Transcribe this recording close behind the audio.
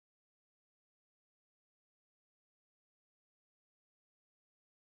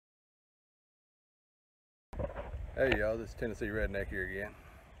Hey y'all, this is Tennessee Redneck here again.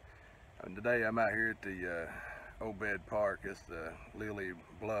 And today I'm out here at the Obed Park. It's the Lily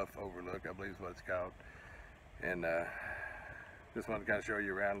Bluff Overlook, I believe is what it's called. And just wanted to kind of show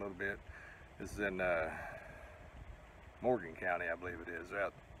you around a little bit. This is in Morgan County, I believe it is,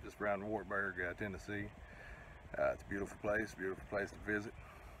 out just around Wartburg, Tennessee. It's a beautiful place to visit.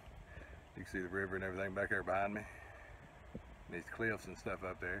 You can see the river and everything back there behind me. And these cliffs and stuff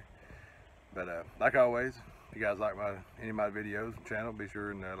up there. But like always, if you guys like any of my videos and channel, be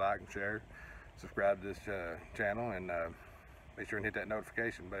sure and like and share, subscribe to this channel, and be sure and hit that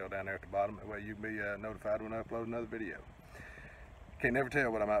notification bell down there at the bottom. That way you can be notified when I upload another video. Can't never tell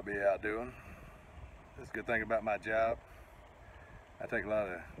what I might be out doing. That's a good thing about my job. I take a lot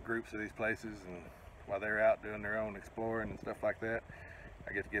of groups to these places, and while they're out doing their own exploring and stuff like that,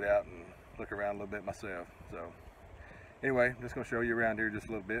 I get to get out and look around a little bit myself. So anyway, I'm just going to show you around here just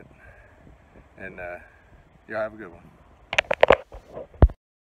a little bit. And y'all have a good one.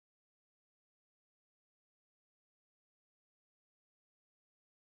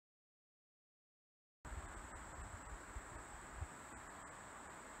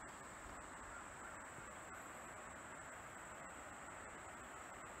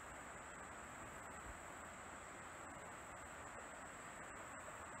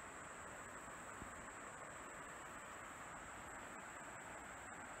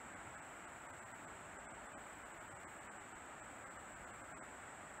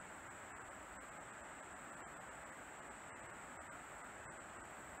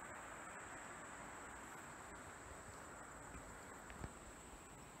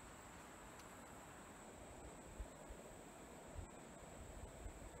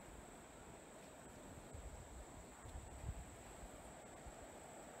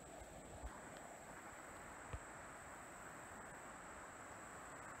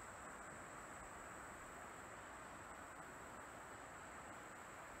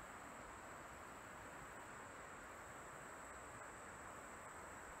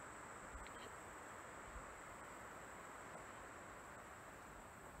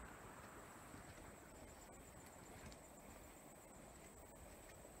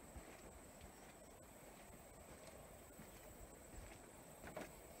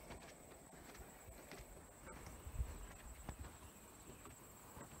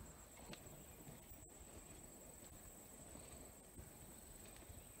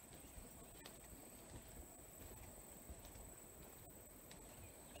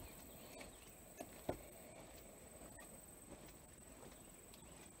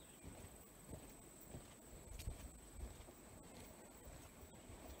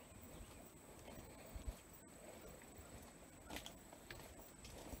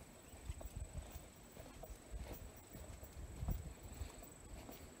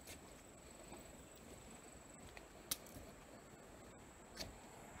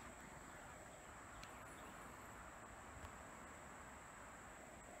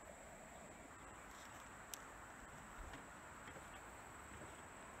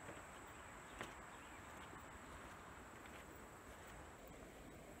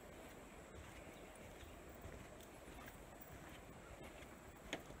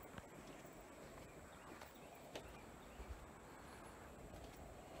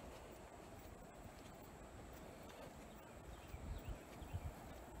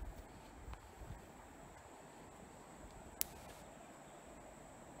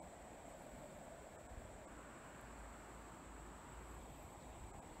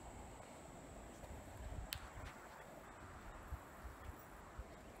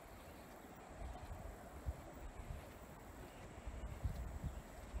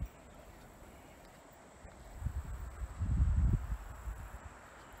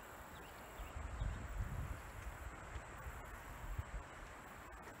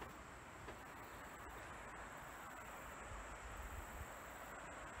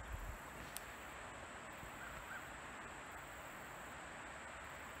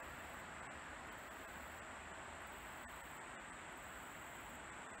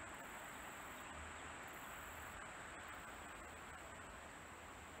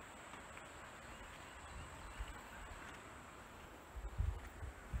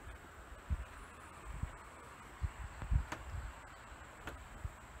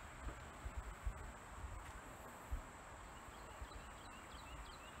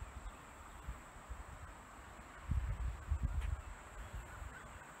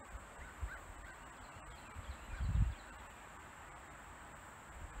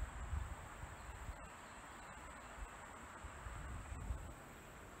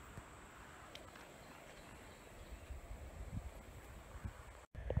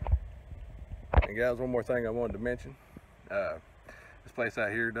 And guys, one more thing I wanted to mention. This place out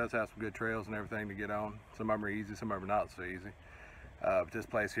here does have some good trails and everything to get on. Some of them are easy, some of them are not so easy. But this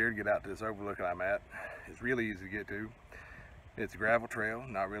place here, to get out to this overlook I'm at, is really easy to get to. It's a gravel trail,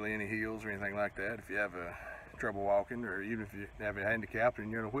 not really any hills or anything like that. If you have trouble walking, or even if you have a handicap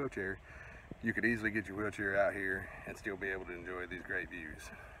and you're in a wheelchair, you could easily get your wheelchair out here and still be able to enjoy these great views.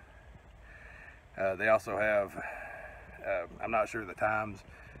 They also have, I'm not sure the times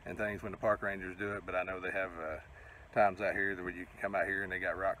and things when the park rangers do it, but I know they have times out here where you can come out here and they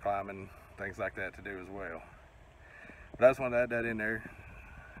got rock climbing, things like that to do as well. But I just wanted to add that in there.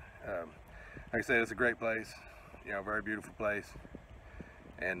 Like I said, it's a great place, you know, very beautiful place.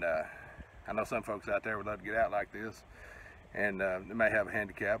 And I know some folks out there would love to get out like this. And they may have a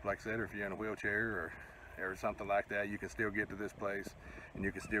handicap, like I said, or if you're in a wheelchair or something like that, you can still get to this place and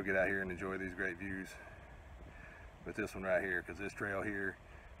you can still get out here and enjoy these great views. But this one right here, because this trail here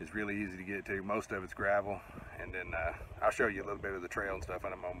is really easy to get to. Most of it's gravel, and then I'll show you a little bit of the trail and stuff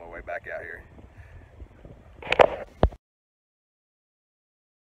when I'm on my way back out here.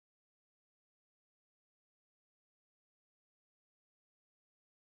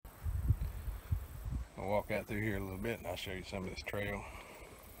 I'll walk out through here a little bit and I'll show you some of this trail.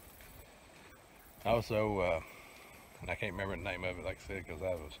 Also, and I can't remember the name of it, like I said, because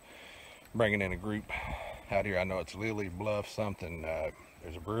I was bringing in a group out here. I know it's Lily Bluff something.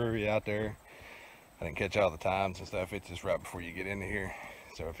 There's a brewery out there. I didn't catch all the times and stuff. It's just right before you get into here.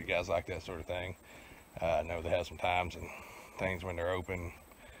 So if you guys like that sort of thing, I know they have some times and things when they're open,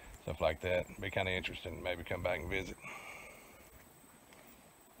 stuff like that. It'd be kind of interesting to maybe come back and visit.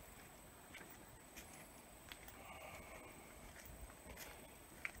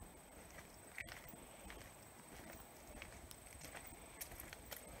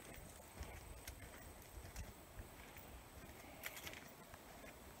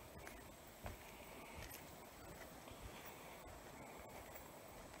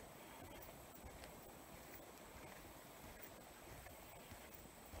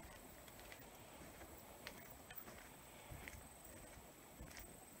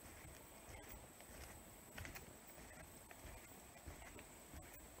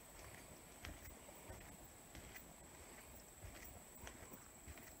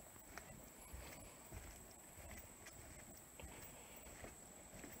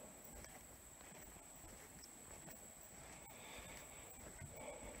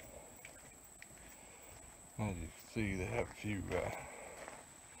 As you can see, they have a few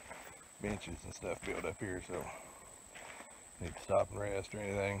benches and stuff built up here, so need to stop and rest or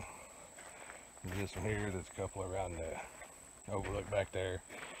anything. There's this one here, there's a couple around the overlook back there.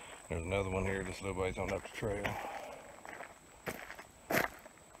 There's another one here, just a little ways on up the trail.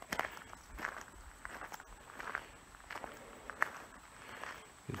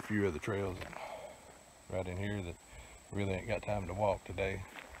 There's a few other trails right in here that really ain't got time to walk today.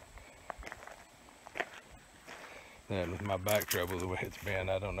 And with my back trouble the way it's been,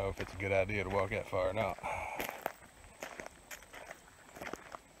 I don't know if it's a good idea to walk that far or not. As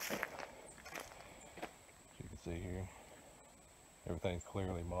you can see here, everything's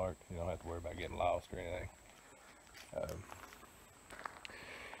clearly marked. You don't have to worry about getting lost or anything.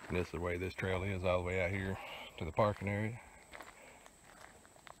 And this is the way this trail is all the way out here to the parking area.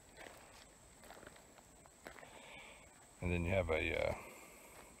 And then you have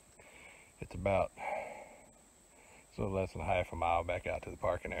it's about a little less than half a mile back out to the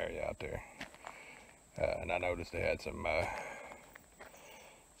parking area out there. And I noticed they had some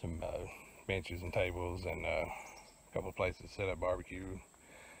benches and tables and a couple of places to set up barbecue,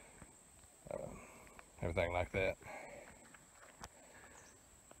 everything like that.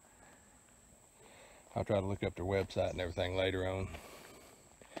 I'll try to look up their website and everything later on,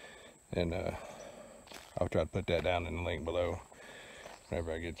 and I'll try to put that down in the link below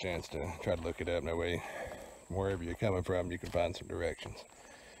whenever I get a chance to try to look it up. That way, wherever you're coming from, you can find some directions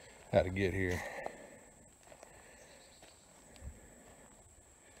how to get here.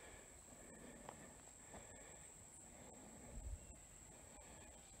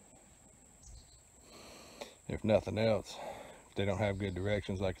 If nothing else, if they don't have good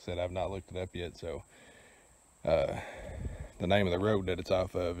directions, like I said, I've not looked it up yet, so the name of the road that it's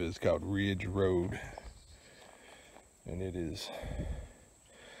off of is called Ridge Road, and it is,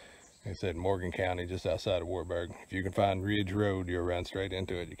 like I said, Morgan County, just outside of Wartburg. If you can find Ridge Road, you'll run straight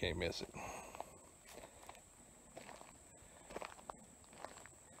into it. You can't miss it.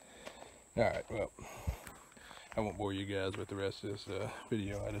 Alright, well, I won't bore you guys with the rest of this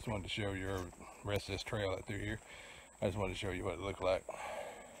video. I just wanted to show you the rest of this trail out through here. I just wanted to show you what it looked like,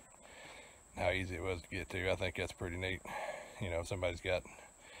 how easy it was to get to. I think that's pretty neat. You know, if somebody's got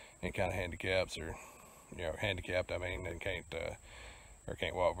any kind of handicaps, or handicapped, I mean, and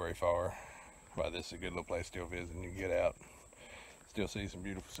can't walk very far. Well, this is a good little place still visiting. You can get out, still see some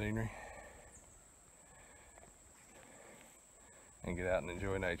beautiful scenery, and get out and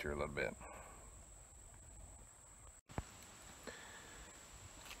enjoy nature a little bit.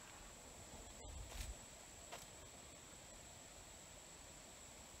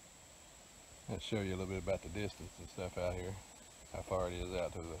 I'll show you a little bit about the distance and stuff out here, how far it is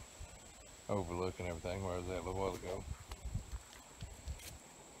out to the overlook and everything, where I was at a little while ago.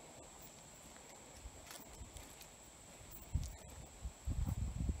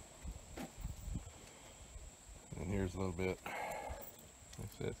 And here's a little bit, like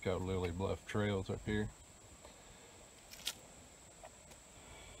I said, it's called Lily Bluff Trails up here.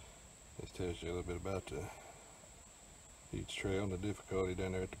 This tells you a little bit about each trail and the difficulty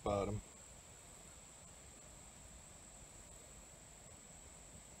down there at the bottom.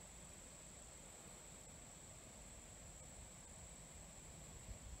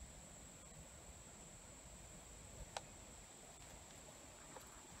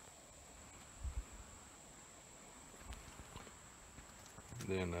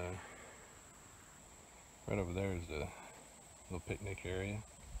 Then right over there is the little picnic area.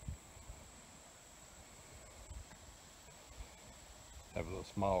 Have a little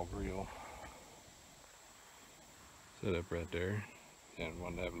small grill set up right there, and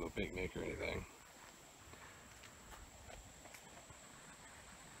wanted to have a little picnic or anything.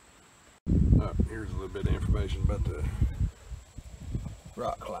 Here's a little bit of information about the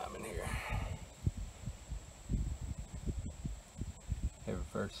rock climbing here. Every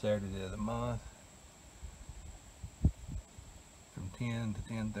first Saturday of the month from 10 to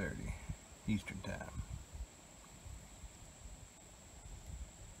 10:30 Eastern Time.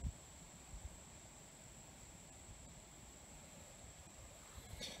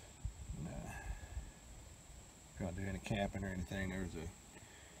 If you want to do any camping or anything, there's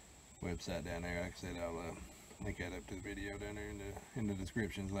a website down there. Like I said, I'll link that up to the video down there in the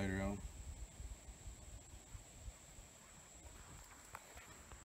descriptions later on.